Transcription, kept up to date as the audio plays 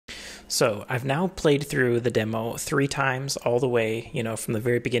So I've now played through the demo 3 times all the way, from the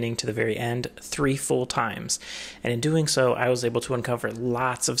very beginning to the very end, 3 full times. And in doing so, I was able to uncover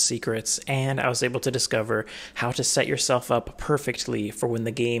lots of secrets, and I was able to discover how to set yourself up perfectly for when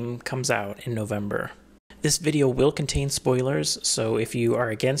the game comes out in November. This video will contain spoilers, so if you are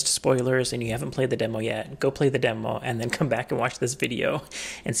against spoilers and you haven't played the demo yet, go play the demo and then come back and watch this video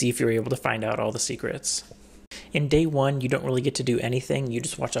and see if you're able to find out all the secrets. In day 1, you don't really get to do anything. You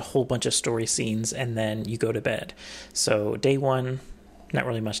just watch a whole bunch of story scenes and then you go to bed. So day 1, not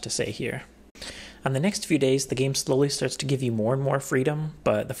really much to say here. On the next few days, the game slowly starts to give you more and more freedom,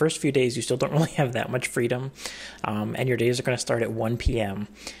 but the first few days you still don't really have that much freedom, and your days are going to start at 1 p.m.,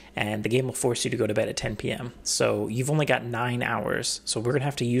 and the game will force you to go to bed at 10 p.m. So you've only got 9 hours, so we're going to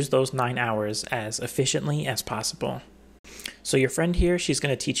have to use those 9 hours as efficiently as possible. So your friend here, she's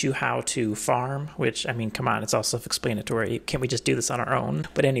going to teach you how to farm, which, I mean, come on, it's all self-explanatory. Can't we just do this on our own?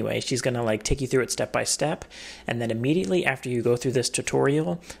 But anyway, she's going to take you through it step by step. And then immediately after you go through this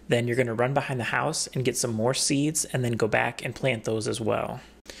tutorial, then you're going to run behind the house and get some more seeds and then go back and plant those as well.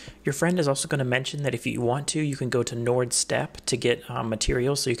 Your friend is also going to mention that if you want to, you can go to Nord Step to get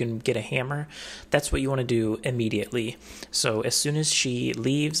materials so you can get a hammer. That's what you want to do immediately. So as soon as she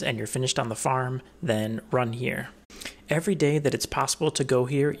leaves and you're finished on the farm, then run here. Every day that it's possible to go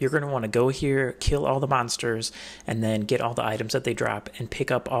here, you're going to want to go here, kill all the monsters, and then get all the items that they drop and pick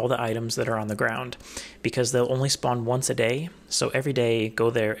up all the items that are on the ground, because they'll only spawn once a day. So every day, go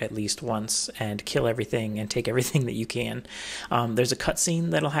there at least once and kill everything and take everything that you can. There's a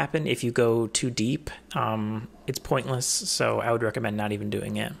cutscene that'll happen if you go too deep. It's pointless, so I would recommend not even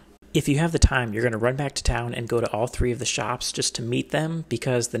doing it. If you have the time, you're going to run back to town and go to all 3 of the shops just to meet them,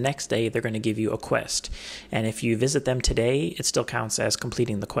 because the next day they're going to give you a quest. And if you visit them today, it still counts as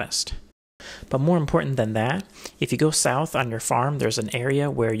completing the quest. But more important than that, if you go south on your farm, there's an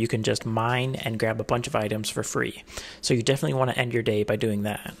area where you can just mine and grab a bunch of items for free. So you definitely want to end your day by doing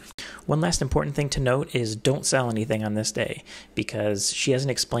that. One last important thing to note is don't sell anything on this day, because she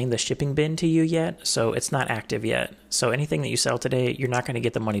hasn't explained the shipping bin to you yet, so it's not active yet. So anything that you sell today, you're not going to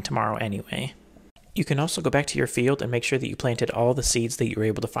get the money tomorrow anyway. You can also go back to your field and make sure that you planted all the seeds that you were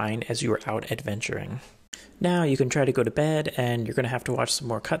able to find as you were out adventuring. Now you can try to go to bed, and you're going to have to watch some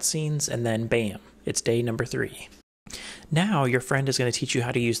more cutscenes, and then bam, it's day number 3. Now your friend is going to teach you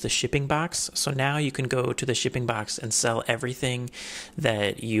how to use the shipping box. So now you can go to the shipping box and sell everything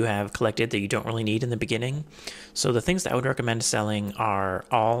that you have collected that you don't really need in the beginning. So the things that I would recommend selling are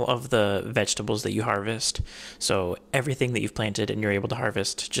all of the vegetables that you harvest. So everything that you've planted and you're able to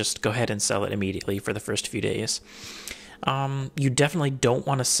harvest, just go ahead and sell it immediately for the first few days. You definitely don't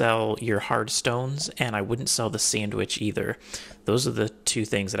want to sell your hard stones, and I wouldn't sell the sandwich either. Those are the 2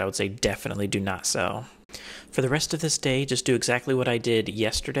 things that I would say definitely do not sell. For the rest of this day, just do exactly what I did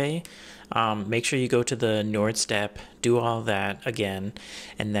yesterday. Make sure you go to the Nord Step, do all that again,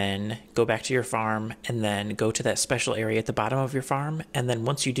 and then go back to your farm, and then go to that special area at the bottom of your farm, and then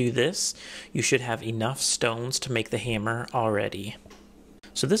once you do this, you should have enough stones to make the hammer already.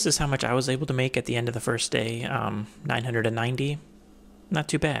 So this is how much I was able to make at the end of the first day, 990. Not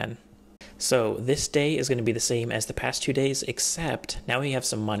too bad. So this day is going to be the same as the past 2 days, except now we have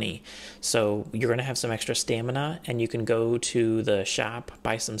some money. So you're going to have some extra stamina, and you can go to the shop,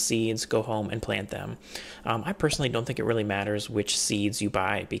 buy some seeds, go home and plant them. I personally don't think it really matters which seeds you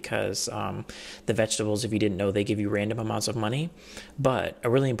buy, because the vegetables, if you didn't know, they give you random amounts of money. But a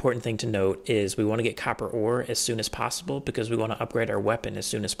really important thing to note is we want to get copper ore as soon as possible, because we want to upgrade our weapon as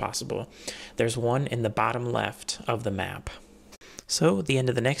soon as possible. There's one in the bottom left of the map. So at the end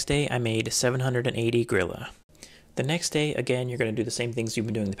of the next day, I made 780 Grilla. The next day, again, you're going to do the same things you've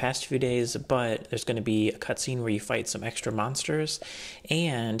been doing the past few days, but there's going to be a cutscene where you fight some extra monsters,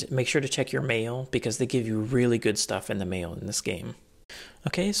 and make sure to check your mail, because they give you really good stuff in the mail in this game.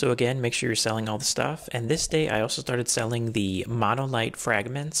 Okay, so again, make sure you're selling all the stuff, and this day I also started selling the monolite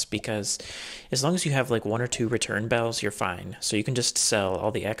fragments, because as long as you have 1 or 2 return bells, you're fine. So you can just sell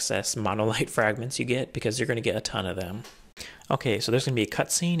all the excess monolite fragments you get, because you're going to get a ton of them. Okay, so there's going to be a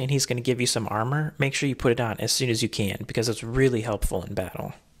cutscene, and he's going to give you some armor. Make sure you put it on as soon as you can, because it's really helpful in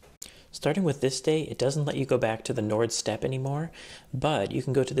battle. Starting with this day, it doesn't let you go back to the Nord Step anymore, but you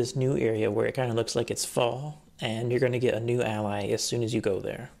can go to this new area where it kind of looks like it's fall, and you're going to get a new ally as soon as you go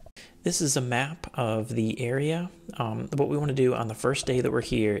there. This is a map of the area. What we want to do on the first day that we're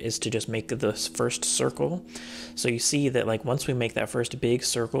here is to just make the first circle. So you see that once we make that first big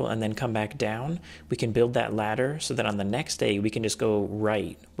circle and then come back down, we can build that ladder so that on the next day we can just go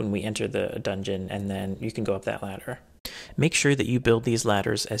right when we enter the dungeon, and then you can go up that ladder. Make sure that you build these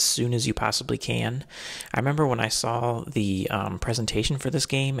ladders as soon as you possibly can. I remember when I saw the presentation for this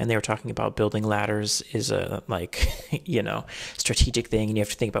game and they were talking about building ladders is a strategic thing and you have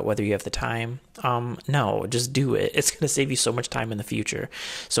to think about whether you have the time. No, just do it. It's going to save you so much time in the future.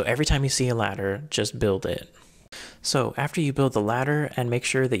 So every time you see a ladder, just build it. So after you build the ladder and make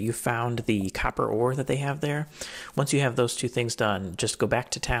sure that you found the copper ore that they have there, once you have those two things done, just go back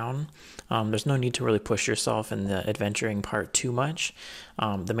to town. There's no need to really push yourself in the adventuring part too much.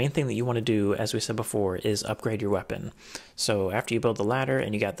 The main thing that you want to do, as we said before, is upgrade your weapon. So after you build the ladder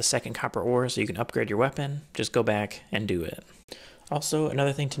and you got the second copper ore so you can upgrade your weapon, just go back and do it. Also,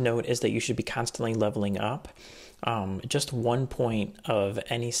 another thing to note is that you should be constantly leveling up. Just 1 point of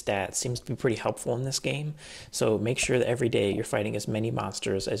any stat seems to be pretty helpful in this game, so make sure that every day you're fighting as many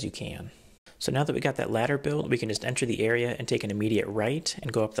monsters as you can. So now that we got that ladder built, we can just enter the area and take an immediate right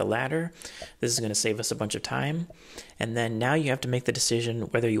and go up the ladder. This is going to save us a bunch of time. And then now you have to make the decision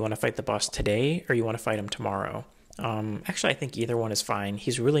whether you want to fight the boss today or you want to fight him tomorrow. Actually, I think either one is fine.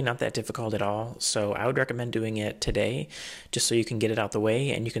 He's really not that difficult at all, so I would recommend doing it today, just so you can get it out the way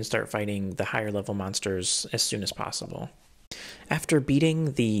and you can start fighting the higher level monsters as soon as possible. After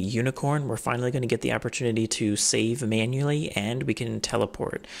beating the unicorn, we're finally going to get the opportunity to save manually and we can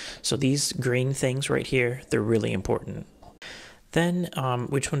teleport. So these green things right here, they're really important. Then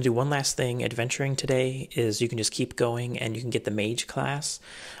we just want to do one last thing. Adventuring today is you can just keep going and you can get the mage class.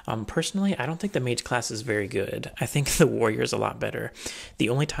 Personally, I don't think the mage class is very good. I think the warrior is a lot better. The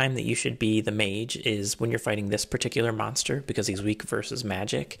only time that you should be the mage is when you're fighting this particular monster because he's weak versus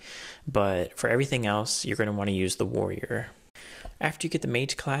magic. But for everything else, you're going to want to use the warrior. After you get the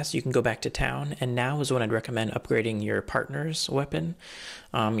mage class, you can go back to town, and now is when I'd recommend upgrading your partner's weapon.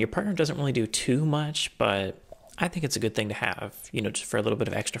 Your partner doesn't really do too much, but I think it's a good thing to have, just for a little bit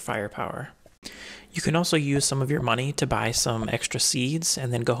of extra firepower. You can also use some of your money to buy some extra seeds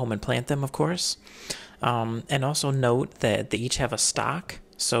and then go home and plant them, of course. And also note that they each have a stock,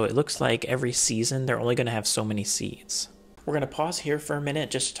 so it looks like every season they're only going to have so many seeds. We're going to pause here for a minute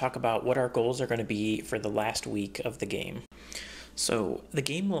just to talk about what our goals are going to be for the last week of the game. So the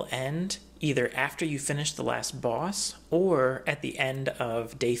game will end either after you finish the last boss or at the end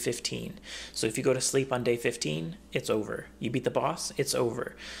of day 15. So if you go to sleep on day 15, it's over. You beat the boss, it's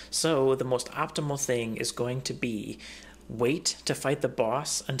over. So the most optimal thing is going to be wait to fight the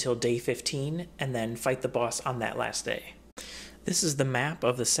boss until day 15 and then fight the boss on that last day. This is the map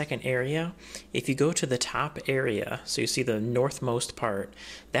of the second area. If you go to the top area, so you see the northmost part,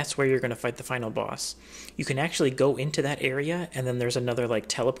 that's where you're going to fight the final boss. You can actually go into that area, and then there's another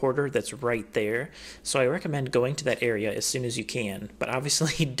teleporter that's right there. So I recommend going to that area as soon as you can, but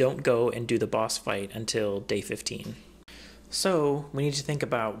obviously don't go and do the boss fight until day 15. So we need to think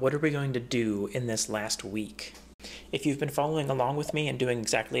about what are we going to do in this last week. If you've been following along with me and doing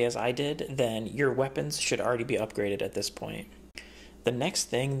exactly as I did, then your weapons should already be upgraded at this point. The next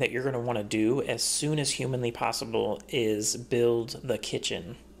thing that you're going to want to do as soon as humanly possible is build the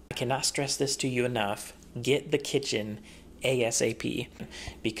kitchen. I cannot stress this to you enough. Get the kitchen ASAP,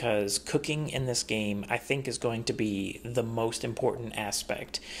 because cooking in this game I think is going to be the most important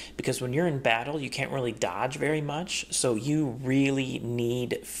aspect, because when you're in battle you can't really dodge very much, so you really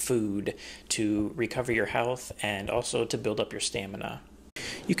need food to recover your health and also to build up your stamina.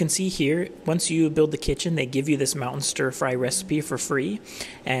 You can see here, once you build the kitchen, they give you this mountain stir-fry recipe for free,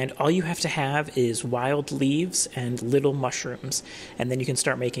 and all you have to have is wild leaves and little mushrooms, and then you can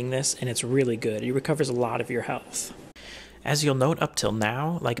start making this, and it's really good. It recovers a lot of your health. As you'll note up till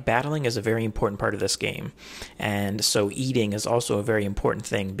now, battling is a very important part of this game, and so eating is also a very important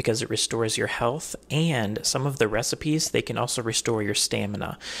thing because it restores your health, and some of the recipes, they can also restore your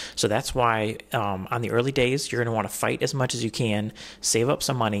stamina. So that's why on the early days, you're going to want to fight as much as you can, save up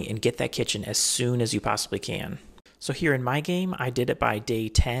some money, and get that kitchen as soon as you possibly can. So here in my game, I did it by day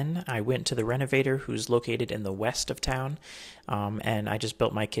 10. I went to the renovator who's located in the west of town, and I just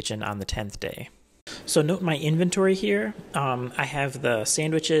built my kitchen on the 10th day. So note my inventory here. I have the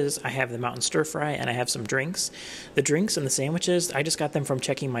sandwiches, I have the mountain stir fry, and I have some drinks. The drinks and the sandwiches, I just got them from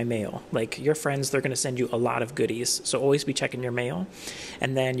checking my mail. Your friends, they're going to send you a lot of goodies, so always be checking your mail.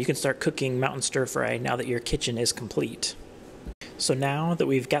 And then you can start cooking mountain stir fry now that your kitchen is complete. So now that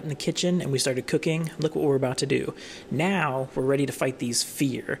we've gotten the kitchen and we started cooking, look what we're about to do. Now we're ready to fight these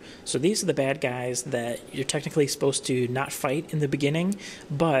fear. So these are the bad guys that you're technically supposed to not fight in the beginning,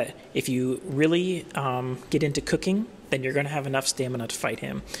 but if you really get into cooking, then you're going to have enough stamina to fight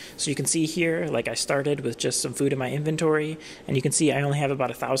him. So you can see here, like I started with just some food in my inventory, and you can see I only have about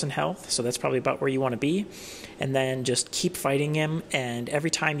 1,000 health, so that's probably about where you want to be. And then just keep fighting him, and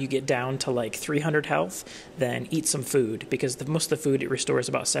every time you get down to like 300 health, then eat some food, because most of the food it restores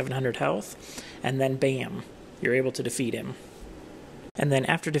about 700 health, and then bam, you're able to defeat him. And then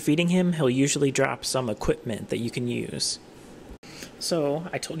after defeating him, he'll usually drop some equipment that you can use. So,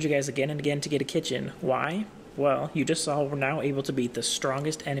 I told you guys again and again to get a kitchen. Why? Well, you just saw we're now able to beat the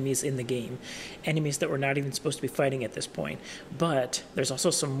strongest enemies in the game. Enemies that we're not even supposed to be fighting at this point. But there's also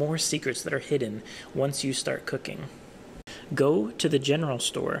some more secrets that are hidden once you start cooking. Go to the general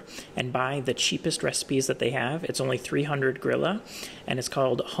store and buy the cheapest recipes that they have. It's only 300 grilla, and it's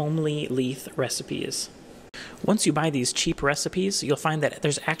called Homely Leaf Recipes. Once you buy these cheap recipes, you'll find that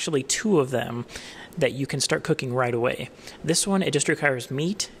there's actually 2 of them that you can start cooking right away. This one, it just requires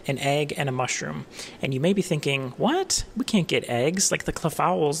meat, an egg, and a mushroom. And you may be thinking, what? We can't get eggs. Like the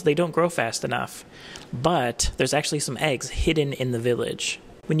clefowls, they don't grow fast enough. But there's actually some eggs hidden in the village.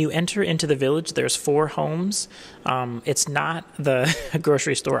 When you enter into the village, there's 4 homes. It's not the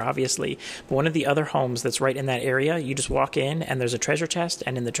grocery store, obviously, but one of the other homes that's right in that area, you just walk in and there's a treasure chest,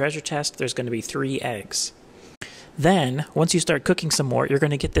 and in the treasure chest, there's going to be 3 eggs. Then, once you start cooking some more, you're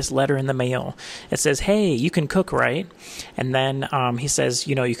going to get this letter in the mail. It says, hey, you can cook, right? And then he says,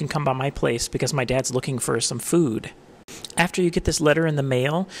 you know, you can come by my place because my dad's looking for some food. After you get this letter in the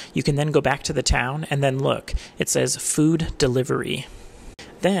mail, you can then go back to the town and then look. It says food delivery.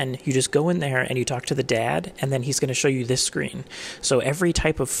 Then you just go in there and you talk to the dad, and then he's going to show you this screen. So every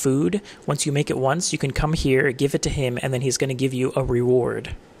type of food, once you make it once, you can come here, give it to him, and then he's going to give you a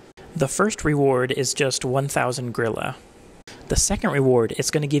reward. The first reward is just 1,000 grilla. The second reward,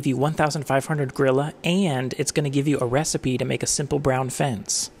 it's going to give you 1,500 grilla, and it's going to give you a recipe to make a simple brown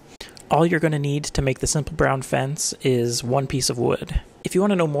fence. All you're going to need to make the simple brown fence is 1 piece of wood. If you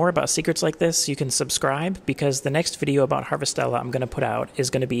want to know more about secrets like this, you can subscribe, because the next video about Harvestella I'm going to put out is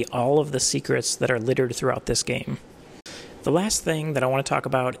going to be all of the secrets that are littered throughout this game. The last thing that I want to talk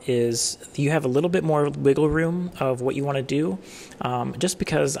about is you have a little bit more wiggle room of what you want to do, just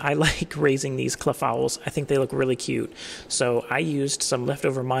because I like raising these clefowls. I think they look really cute. So I used some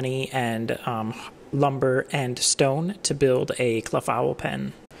leftover money and lumber and stone to build a clefowl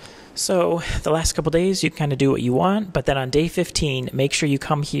pen. So the last couple days you can kind of do what you want, but then on day 15, make sure you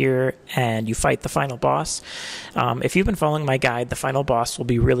come here and you fight the final boss. If you've been following my guide, the final boss will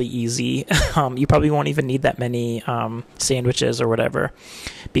be really easy. You probably won't even need that many sandwiches or whatever,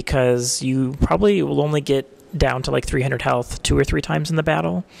 because you probably will only get down to like 300 health 2 or 3 times in the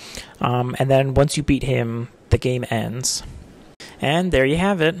battle, and then once you beat him, the game ends. And there you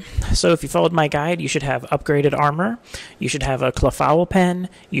have it. So if you followed my guide, you should have upgraded armor, you should have a clefowl pen,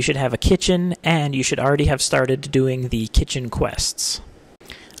 you should have a kitchen, and you should already have started doing the kitchen quests.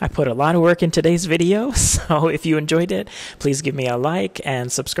 I put a lot of work in today's video, so if you enjoyed it, please give me a like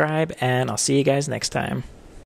and subscribe, and I'll see you guys next time.